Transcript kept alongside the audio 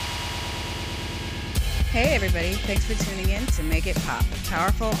Hey everybody, thanks for tuning in to Make It Pop,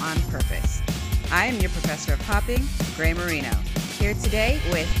 Powerful on Purpose. I am your professor of popping, Gray Marino, here today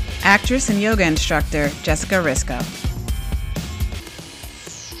with actress and yoga instructor Jessica Risco.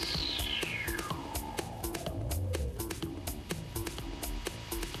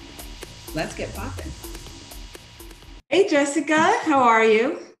 Let's get popping. Hey Jessica, how are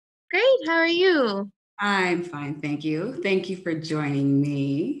you? Great. How are you? I'm fine, thank you. Thank you for joining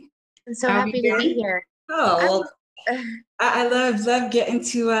me. I'm so How have you happy to be been? here. I'm Oh, well, I love getting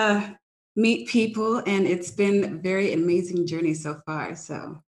to meet people, and it's been a very amazing journey so far.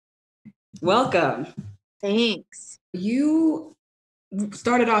 So, welcome. Thanks. You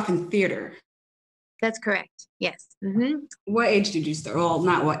started off in theater. That's correct. Yes. What age did you start? Well,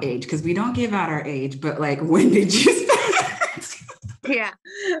 not what age, because we don't give out our age, but like when did you start? Yeah.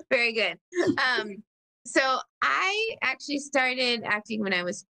 Very good. So I actually started acting when I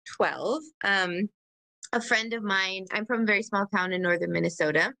was 12. A friend of mine, I'm from a very small town in northern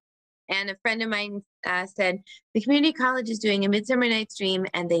Minnesota, and a friend of mine said, the community college is doing a Midsummer Night's Dream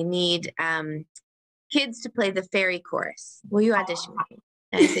and they need kids to play the fairy chorus. Will you audition with me?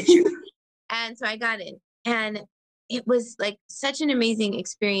 And I said, sure. And so I got in. And it was like such an amazing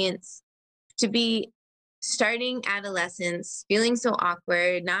experience to be starting adolescence, feeling so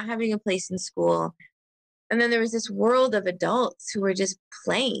awkward, not having a place in school. And then there was this world of adults who were just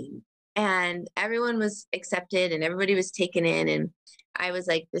playing, and everyone was accepted and everybody was taken in. And I was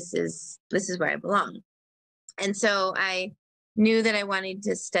like, this is where I belong. And so I knew that I wanted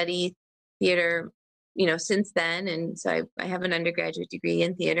to study theater, since then. And so I have an undergraduate degree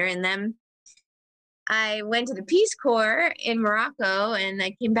in theater. And then I went to the Peace Corps in Morocco, and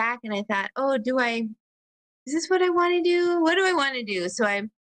I came back and I thought, oh, is this what I want to do? What do I want to do? So I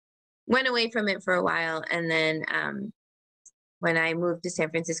went away from it for a while. And then when I moved to San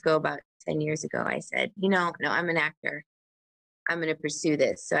Francisco about 10 years ago, I said, no, I'm an actor. I'm going to pursue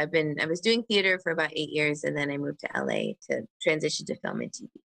this. So I was doing theater for about 8 years, and then I moved to LA to transition to film and TV.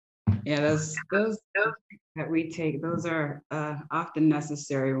 Yeah, those that we take, those are often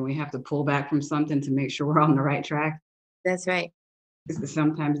necessary when we have to pull back from something to make sure we're on the right track. That's right.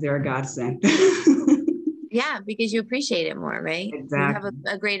 Sometimes they're a godsend. Yeah, because you appreciate it more, right? You have Exactly.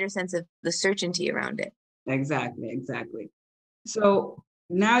 a greater sense of the certainty around it. Exactly. So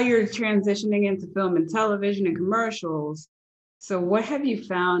now you're transitioning into film and television and commercials. So what have you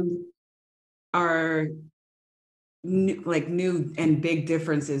found are new and big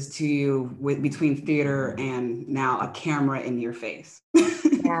differences to you between theater and now a camera in your face?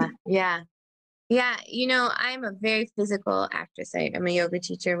 Yeah, yeah. Yeah, I'm a very physical actress. I'm a yoga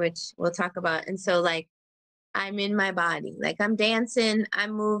teacher, which we'll talk about. And so like I'm in my body. Like I'm dancing,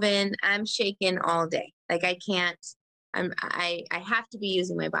 I'm moving, I'm shaking all day. Like I can't I have to be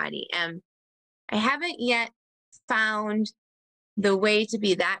using my body. And I haven't yet found the way to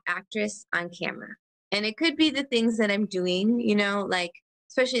be that actress on camera. And it could be the things that I'm doing, like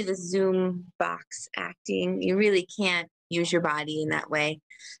especially the Zoom box acting. You really can't use your body in that way.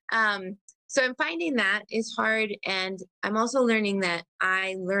 So I'm finding that is hard. And I'm also learning that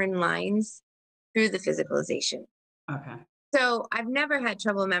I learn lines through the physicalization. Okay. So I've never had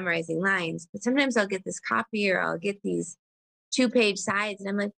trouble memorizing lines, but sometimes I'll get this copy or I'll get these 2-page sides, and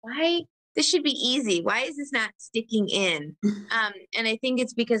I'm like, why? This should be easy. Why is this not sticking in? And I think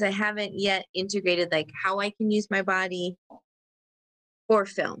it's because I haven't yet integrated like how I can use my body for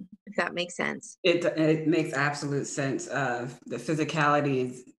film, if that makes sense. It makes absolute sense. The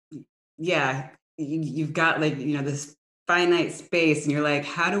physicality is, yeah, you've got like, this finite space and you're like,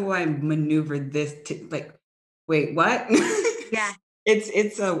 how do I maneuver this to like, wait, what? Yeah.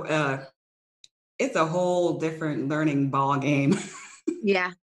 It's a whole different learning ball game.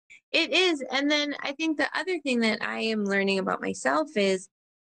 Yeah, it is. And then I think the other thing that I am learning about myself is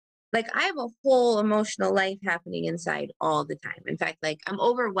like I have a whole emotional life happening inside all the time. In fact, like I'm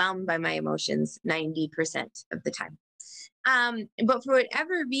overwhelmed by my emotions 90% of the time. But for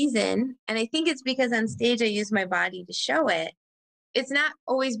whatever reason, and I think it's because on stage I use my body to show it, it's not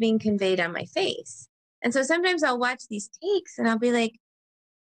always being conveyed on my face. And so sometimes I'll watch these takes and I'll be like,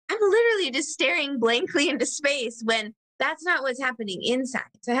 I'm literally just staring blankly into space when that's not what's happening inside.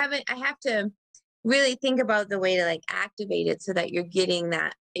 So I have to really think about the way to like activate it so that you're getting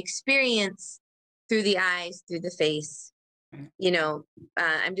that experience through the eyes, through the face.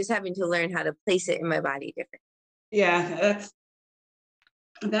 I'm just having to learn how to place it in my body different. Yeah, that's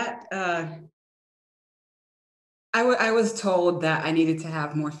that. I was told that I needed to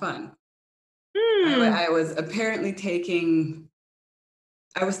have more fun. Hmm. I was apparently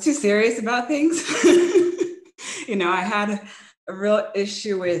I was too serious about things. I had a real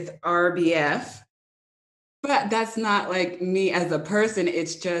issue with RBF. but that's not like me as a person.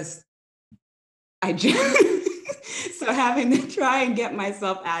 It's just I just so having to try and get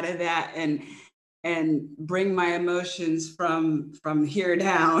myself out of that and bring my emotions from here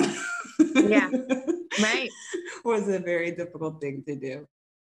down Yeah, right. was a very difficult thing to do.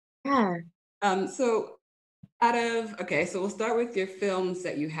 Yeah, So out of okay, so we'll start with your films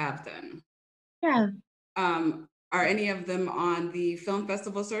that you have done. yeah. Are any of them on the film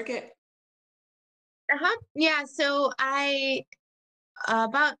festival circuit? Uh-huh. Yeah. So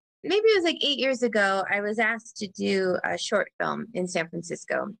about maybe it was like 8 years ago, I was asked to do a short film in San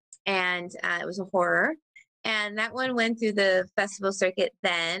Francisco, and it was a horror. And that one went through the festival circuit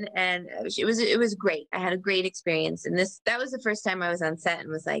then, and it was great. I had a great experience, and that was the first time I was on set and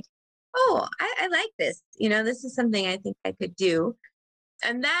was like, "Oh, I like this. This is something I think I could do."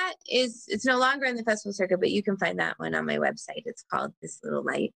 And it's no longer in the festival circuit, but you can find that one on my website. It's called This Little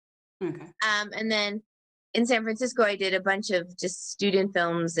Light. Okay. And then in San Francisco, I did a bunch of just student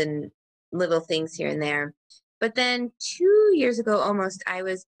films and little things here and there. But then 2 years ago, almost, I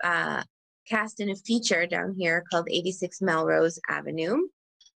was cast in a feature down here called 86 Melrose Avenue.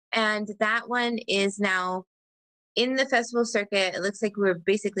 And that one is now in the festival circuit. It looks like we're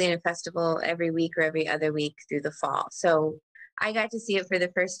basically in a festival every week or every other week through the fall. So I got to see it for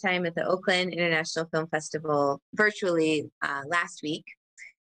the first time at the Oakland International Film Festival virtually last week.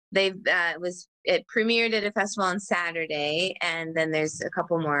 It premiered at a festival on Saturday, and then there's a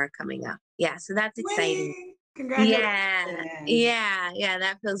couple more coming up. Yeah, so that's exciting. Winning! Yeah, Congratulations. yeah,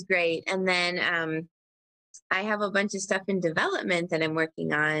 that feels great. And then I have a bunch of stuff in development that I'm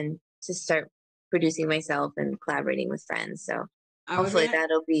working on to start producing myself and collaborating with friends. So I was hopefully gonna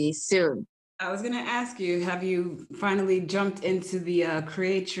that'll be soon. I was gonna ask you, have you finally jumped into the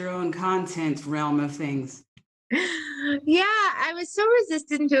create your own content realm of things? Yeah, I was so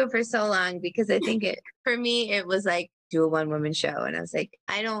resistant to it for so long because I think for me it was like do a one woman show, and I was like,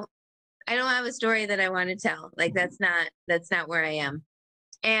 I don't have a story that I want to tell. Like that's not where I am.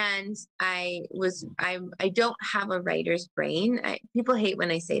 And I don't have a writer's brain. People hate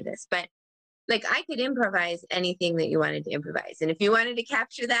when I say this, but like I could improvise anything that you wanted to improvise. And if you wanted to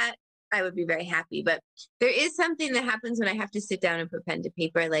capture that, I would be very happy. But there is something that happens when I have to sit down and put pen to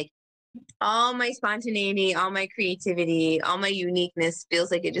paper. Like all my spontaneity, all my creativity, all my uniqueness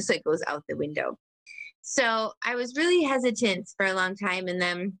feels like it just like goes out the window. So I was really hesitant for a long time. And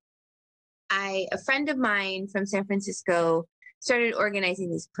then a friend of mine from San Francisco started organizing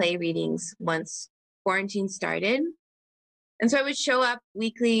these play readings once quarantine started. And so I would show up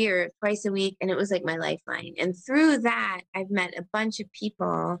weekly or twice a week, and it was like my lifeline. And through that, I've met a bunch of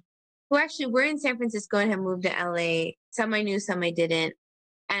people who actually were in San Francisco and have moved to LA. Some I knew, some I didn't.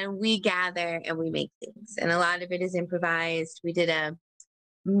 And we gather and we make things. And a lot of it is improvised. We did a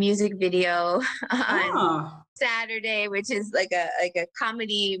music video on Oh, Saturday, which is like a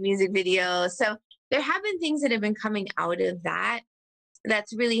comedy music video. So there have been things that have been coming out of that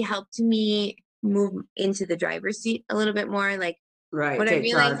that's really helped me move into the driver's seat a little bit more. Like right. what I'm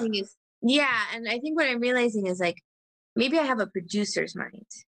Take charge. realizing is, yeah, and I think what I'm realizing is like maybe I have a producer's mind.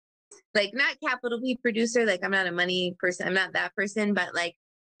 Like not capital P producer, like I'm not a money person, I'm not that person, but like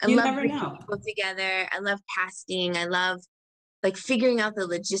I You love never bringing know. people together. I love casting. I love like figuring out the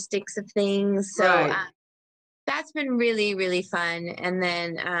logistics of things. So Right. that's been really, really fun. And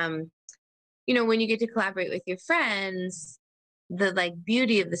then, when you get to collaborate with your friends, the like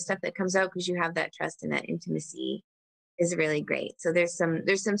beauty of the stuff that comes out because you have that trust and that intimacy is really great. So there's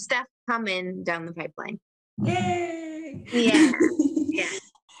some stuff coming down the pipeline. Yay. Yeah, yeah.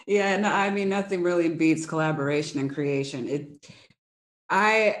 Yeah, no, I mean nothing really beats collaboration and creation.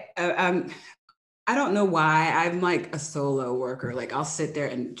 I'm I don't know why I'm like a solo worker. Like I'll sit there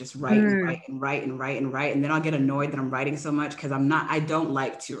and just write and write Mm, and write and write and write, and then I'll get annoyed that I'm writing so much because I don't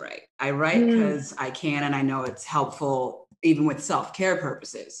like to write. I write mm, because I can and I know it's helpful even with self-care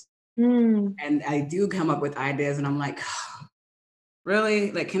purposes. mm. And I do come up with ideas and I'm like,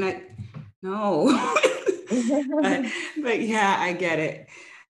 really? Like, can I? No. but, but yeah, I get it.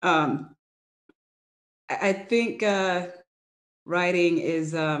 Um, I think writing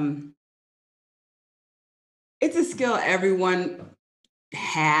is it's a skill everyone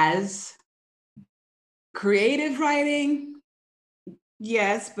has. Creative writing,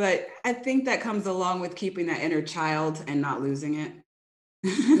 yes, but I think that comes along with keeping that inner child and not losing it.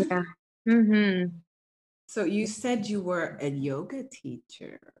 Yeah. Mm-hmm. So you said you were a yoga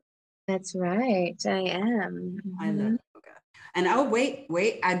teacher. That's right. I am. I love Mhm. yoga. And oh, wait,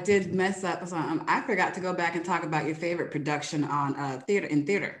 I did mess up. So, I forgot to go back and talk about your favorite production on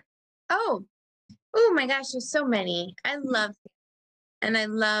theater. Oh, oh my gosh, there's so many. I love and I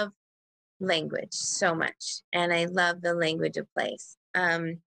love language so much, and I love the language of plays.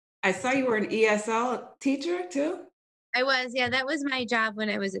 I saw you were an ESL teacher too. I was, yeah, that was my job when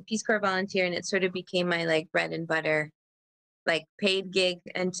I was a Peace Corps volunteer, and it sort of became my like bread and butter, like paid gig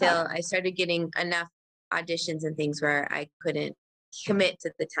until I started getting enough auditions and things where I couldn't commit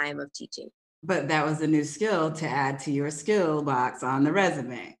to the time of teaching. But that was a new skill to add to your skill box on the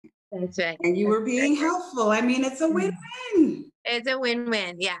resume. That's right. And you That's were being helpful. I mean, it's a win-win. It's a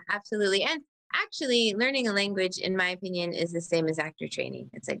win-win. Yeah, absolutely. And actually, learning a language, in my opinion, is the same as actor training.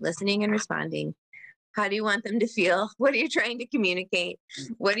 It's like listening and responding. How do you want them to feel? What are you trying to communicate?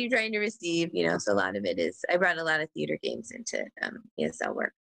 What are you trying to receive? You know, so a lot of it is, I brought a lot of theater games into ESL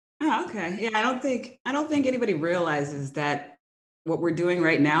work. Oh, okay. Yeah, I don't think anybody realizes that what we're doing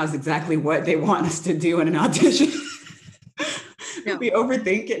right now is exactly what they want us to do in an audition. No. We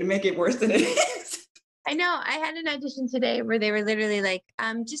overthink it and make it worse than it is. I know. I had an audition today where they were literally like,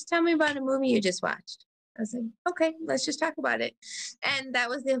 just tell me about a movie you just watched. I was like, okay, let's just talk about it. And that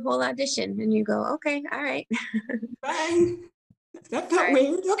was the whole audition. And you go, okay, all right. Bye. That felt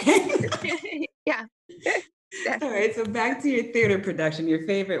weird. Okay. Yeah. All right. So back to your theater production, your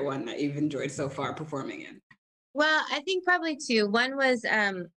favorite one that you've enjoyed so far performing in. Well, I think probably two. One was,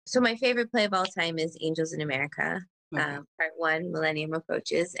 so my favorite play of all time is Angels in America, Okay. part one, Millennium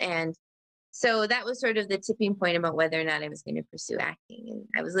Approaches. And so that was sort of the tipping point about whether or not I was going to pursue acting. And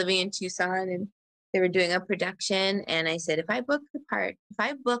I was living in Tucson, and they were doing a production. And I said, if I book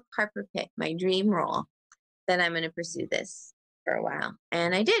Harper Pitt, my dream role, then I'm going to pursue this for a while.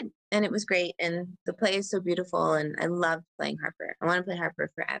 And I did. And it was great. And the play is so beautiful. And I loved playing Harper. I want to play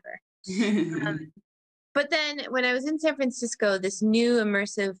Harper forever. But then when I was in San Francisco, this new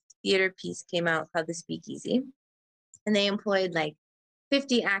immersive theater piece came out called The Speakeasy. And they employed like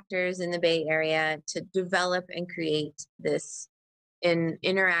 50 actors in the Bay Area to develop and create this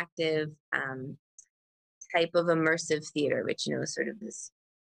interactive type of immersive theater, which, you know, is sort of this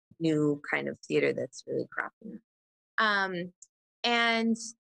new kind of theater that's really cropping up. And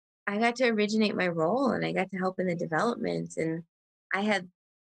I got to originate my role, and I got to help in the development. And I had,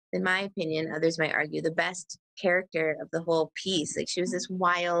 in my opinion, others might argue, the best character of the whole piece. Like, she was this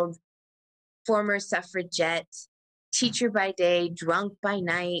wild former suffragette, teacher by day, drunk by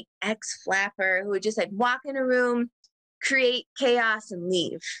night, ex-flapper who would just like walk in a room, create chaos, and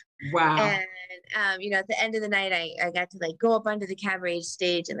leave. Wow. And you know, at the end of the night, I got to like go up onto the cabaret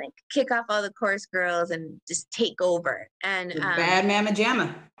stage and like kick off all the chorus girls and just take over. And Bad Mama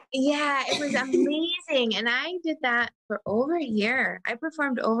Jamma. Yeah, it was amazing. And I did that for over a year. I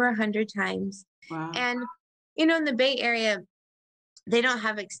performed over 100 times. Wow. And you know, in the Bay Area, they don't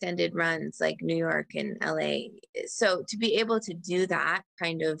have extended runs like New York and LA. So to be able to do that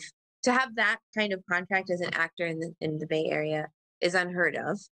kind of, to have that kind of contract as an actor in the Bay Area is unheard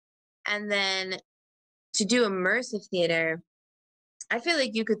of. And then to do immersive theater, I feel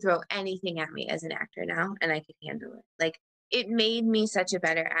like you could throw anything at me as an actor now and I could handle it. Like, it made me such a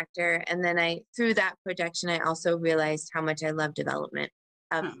better actor. And then through that projection, I also realized how much I love development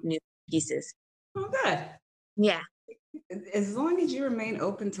of new pieces. Oh, good. Yeah. As long as you remain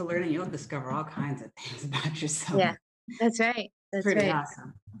open to learning, you'll discover all kinds of things about yourself. Yeah, that's right. That's pretty right.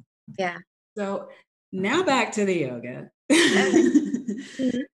 awesome. Yeah. So now back to the yoga.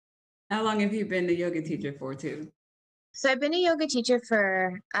 Mm-hmm. How long have you been the yoga teacher for too? So I've been a yoga teacher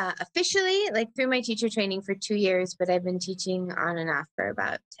for officially, like through my teacher training, for 2 years, but I've been teaching on and off for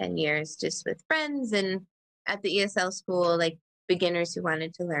about 10 years, just with friends and at the ESL school, like beginners who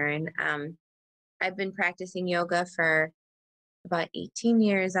wanted to learn. I've been practicing yoga for about 18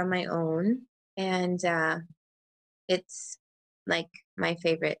 years on my own, and it's like my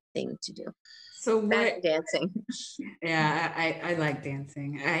favorite thing to do. So what? Dancing. Yeah, I like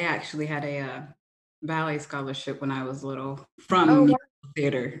dancing. I actually had a ballet scholarship when I was little from musical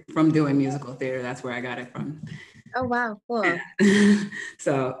theater, from doing musical theater. That's where I got it from. Oh, wow. Cool. Yeah.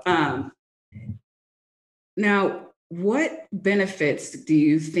 So now, what benefits do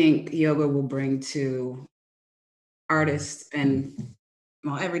you think yoga will bring to artists and,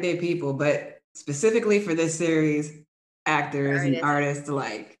 well, everyday people, but specifically for this series, actors and artists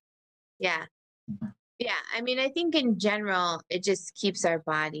alike? Yeah. Yeah. I mean, I think in general, it just keeps our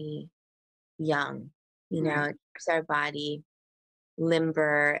body young, you know, it keeps our body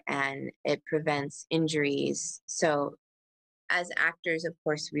limber and it prevents injuries. So as actors, of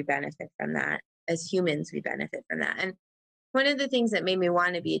course, we benefit from that. As humans, we benefit from that. And one of the things that made me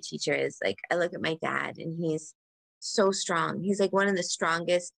want to be a teacher is, like, I look at my dad and he's so strong. He's like one of the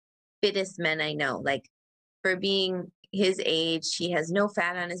strongest, fittest men I know. Like, for being his age, he has no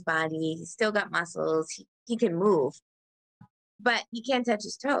fat on his body. He's still got muscles. He can move, but he can't touch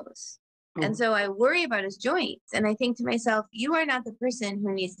his toes. And Oh, so I worry about his joints. And I think to myself, you are not the person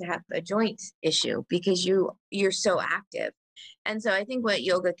who needs to have a joint issue because you're so active. And so I think what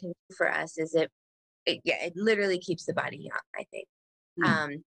yoga can do for us is it literally keeps the body young, I think. mm,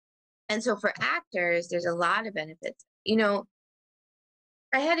 Um, and so for actors, there's a lot of benefits. You know,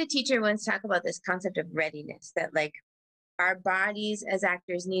 I had a teacher once talk about this concept of readiness, that like our bodies as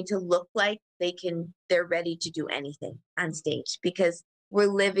actors need to look like they're ready to do anything on stage because we're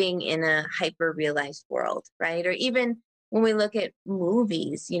living in a hyper realized world, right? Or even when we look at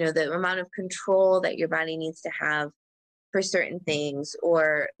movies, you know, the amount of control that your body needs to have for certain things,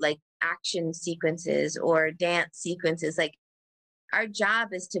 or like action sequences or dance sequences, like our job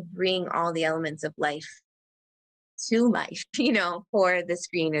is to bring all the elements of life to life, you know, for the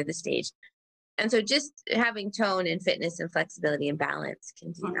screen or the stage. And so just having tone and fitness and flexibility and balance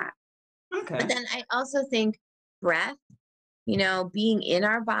can do that. But okay. then I also think breath, you know, being in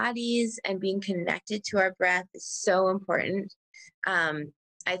our bodies and being connected to our breath is so important.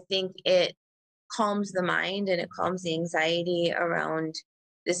 I think it calms the mind and it calms the anxiety around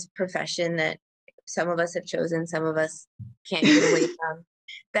this profession that some of us have chosen, some of us can't get away from,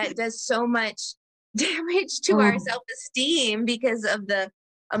 that does so much damage to our Oh, self-esteem because of the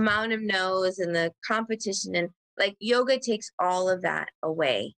amount of no's and the competition. And like yoga takes all of that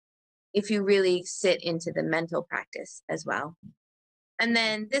away if you really sit into the mental practice as well. And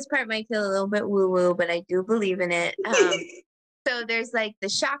then this part might feel a little bit woo woo, but I do believe in it. So there's like the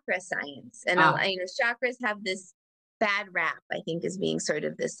chakra science, and ah, you know, chakras have this bad rap, I think, as being sort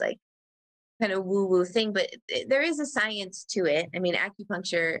of this like kind of woo woo thing, but there is a science to it. I mean,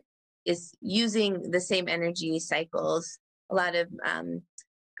 acupuncture is using the same energy cycles. A lot of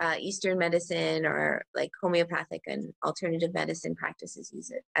Eastern medicine or like homeopathic and alternative medicine practices use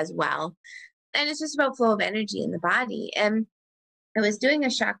it as well. And it's just about flow of energy in the body. And I was doing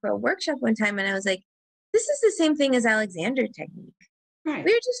a chakra workshop one time and I was like, this is the same thing as Alexander technique. right.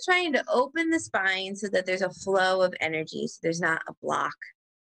 We're just trying to open the spine so that there's a flow of energy, so there's not a block.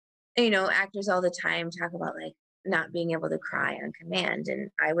 You know, actors all the time talk about like not being able to cry on command. And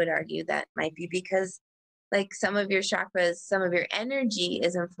I would argue that might be because like some of your chakras, some of your energy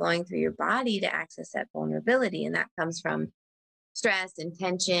isn't flowing through your body to access that vulnerability. And that comes from stress and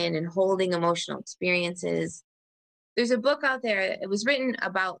tension and holding emotional experiences. There's a book out there, it was written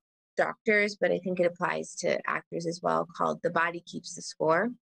about doctors, but I think it applies to actors as well, called The Body Keeps the Score.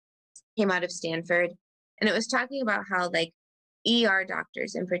 Came out of Stanford. And it was talking about how like ER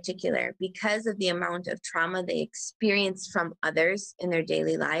doctors in particular, because of the amount of trauma they experience from others in their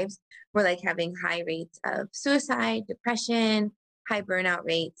daily lives, were like having high rates of suicide, depression, high burnout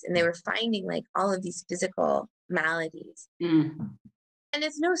rates. And they were finding like all of these physical maladies. Mm, And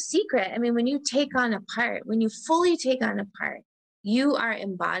it's no secret. I mean, when you take on a part, when you fully take on a part, you are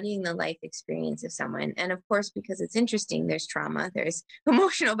embodying the life experience of someone. And of course, because it's interesting, there's trauma, there's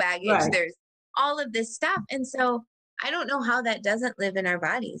emotional baggage, right. there's all of this stuff. And so I don't know how that doesn't live in our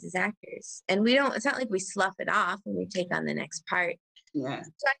bodies as actors. And we don't, it's not like we slough it off when we take on the next part. Yeah.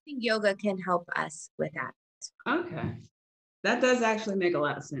 So I think yoga can help us with that. Okay. That does actually make a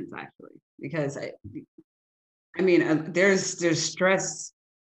lot of sense, actually, because I mean, there's stress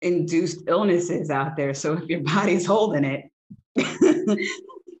induced illnesses out there. So if your body's holding it,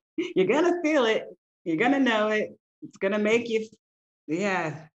 you're gonna feel it. You're gonna know it. It's gonna make you.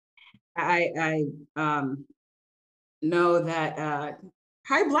 Yeah. I know that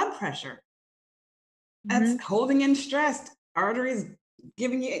high blood pressure. That's Hmm. holding in stress. Arteries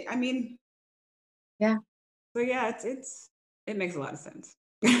giving you. I mean, Yeah. so yeah, it makes a lot of sense.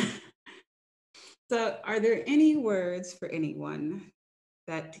 So, are there any words for anyone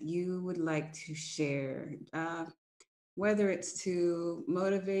that you would like to share? Whether it's to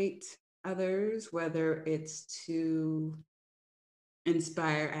motivate others, whether it's to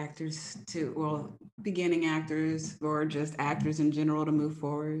inspire actors to, well, beginning actors or just actors in general to move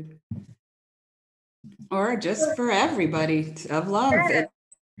forward, or just for everybody of love.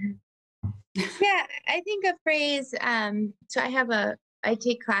 Yeah, I think a phrase. So I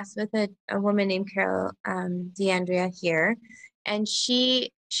take class with a woman named Carol DeAndrea here, and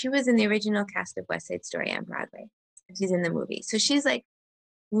she was in the original cast of West Side Story on Broadway. She's in the movie, so she's like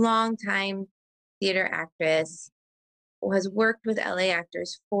long time theater actress, has worked with LA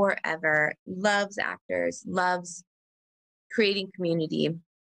actors forever, loves actors, loves creating community.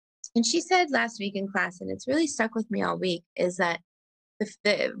 And she said last week in class, and it's really stuck with me all week, is that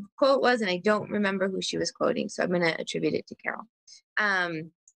the quote was, and I don't remember who she was quoting, so I'm going to attribute it to Carol.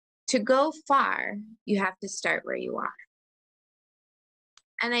 To go far, you have to start where you are.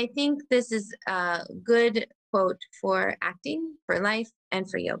 And I think this is a good quote for acting, for life, and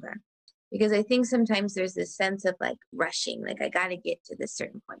for yoga. because I think sometimes there's this sense of like rushing, like I got to get to this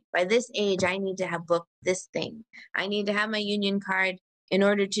certain point. By this age, I need to have booked this thing. I need to have my union card in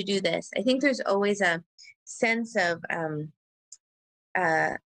order to do this. I think there's always a sense of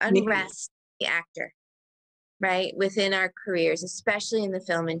unrest, the actor, right, within our careers, especially in the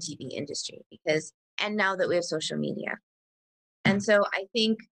film and TV industry, and now that we have social media. And so I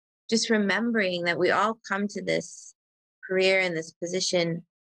think just remembering that we all come to this career and this position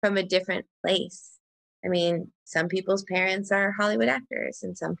from a different place. I mean, some people's parents are Hollywood actors,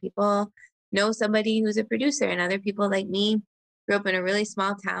 and some people know somebody who's a producer, and other people like me grew up in a really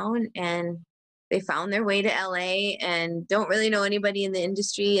small town and they found their way to LA and don't really know anybody in the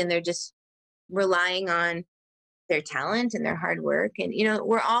industry, and they're just relying on their talent and their hard work. And, you know,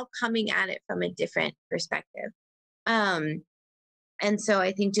 we're all coming at it from a different perspective. And so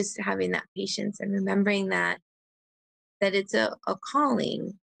I think just having that patience and remembering that it's a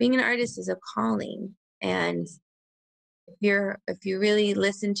calling. Being an artist is a calling. And if you really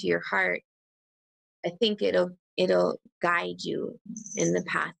listen to your heart, I think it'll guide you in the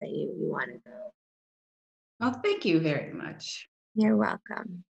path that you want to go. Well, thank you very much. You're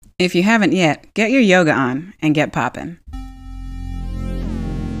welcome. If you haven't yet, get your yoga on and get poppin'.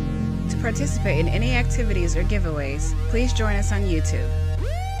 To participate in any activities or giveaways, please join us on YouTube.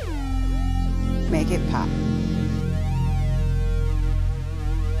 Make it pop.